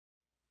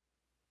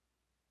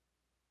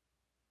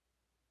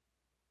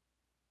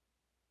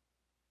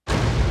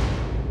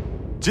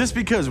Just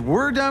because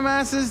we're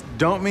dumbasses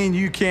don't mean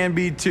you can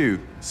be too.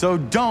 So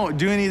don't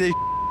do any of the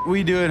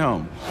we do at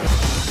home. No.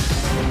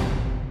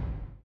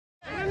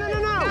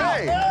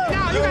 Hey.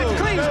 No, you got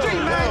to clean the street,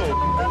 man.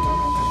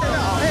 No,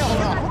 hell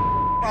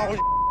no.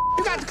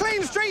 You got to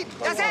clean the street.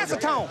 That's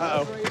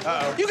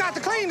acetone. You got to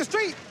clean the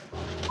street.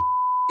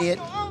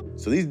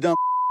 So these dumb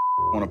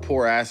want to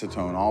pour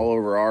acetone all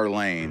over our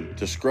lane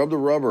to scrub the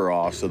rubber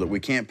off so that we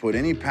can't put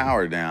any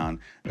power down.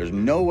 There's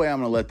no way I'm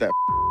going to let that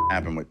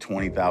happen with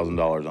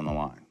 $20,000 on the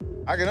line.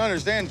 I can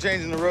understand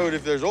changing the road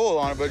if there's oil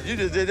on it, but you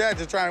just did that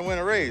to try and win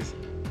a race.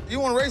 You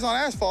want to race on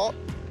asphalt?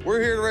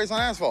 We're here to race on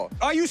asphalt.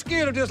 Are you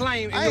scared of this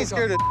lane? I ain't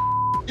scared of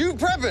you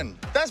prepping.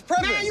 That's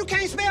prepping. Man, you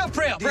can't spell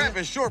prep. Prep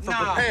is short for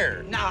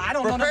prepare. No, I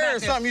don't know about Prepare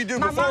is something you do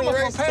my before the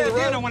race to the road.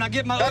 dinner when I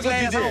get my That's ugly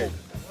what you ass did. home.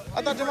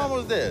 I thought your mama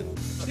was dead.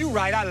 You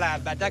right, I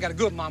lied about that. I got a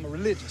good mama,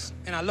 religious,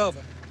 and I love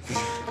her.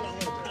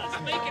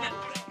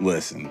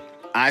 Listen,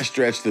 I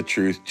stretch the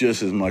truth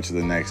just as much as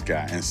the next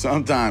guy, and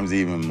sometimes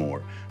even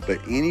more. But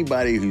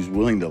anybody who's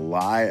willing to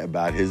lie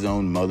about his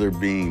own mother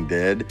being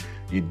dead,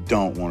 you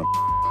don't want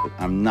to.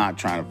 I'm not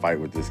trying to fight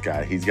with this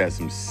guy. He's got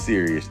some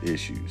serious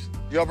issues.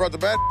 Y'all brought the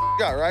bad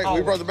guy, right? Oh.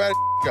 We brought the bad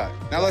guy.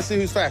 Now let's see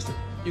who's faster.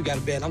 You got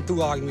a bet. I'm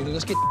through arguing with you.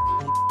 Let's get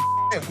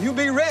you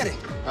be ready.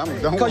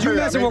 Don't Because you worry,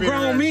 messing with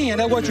grown men.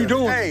 That's what you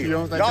doing. Hey,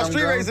 y'all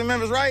street race in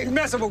Memphis, right? You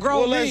messing with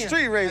grown well, men. let's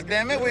street race,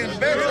 damn it. We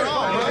embarrassing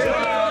all,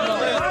 right?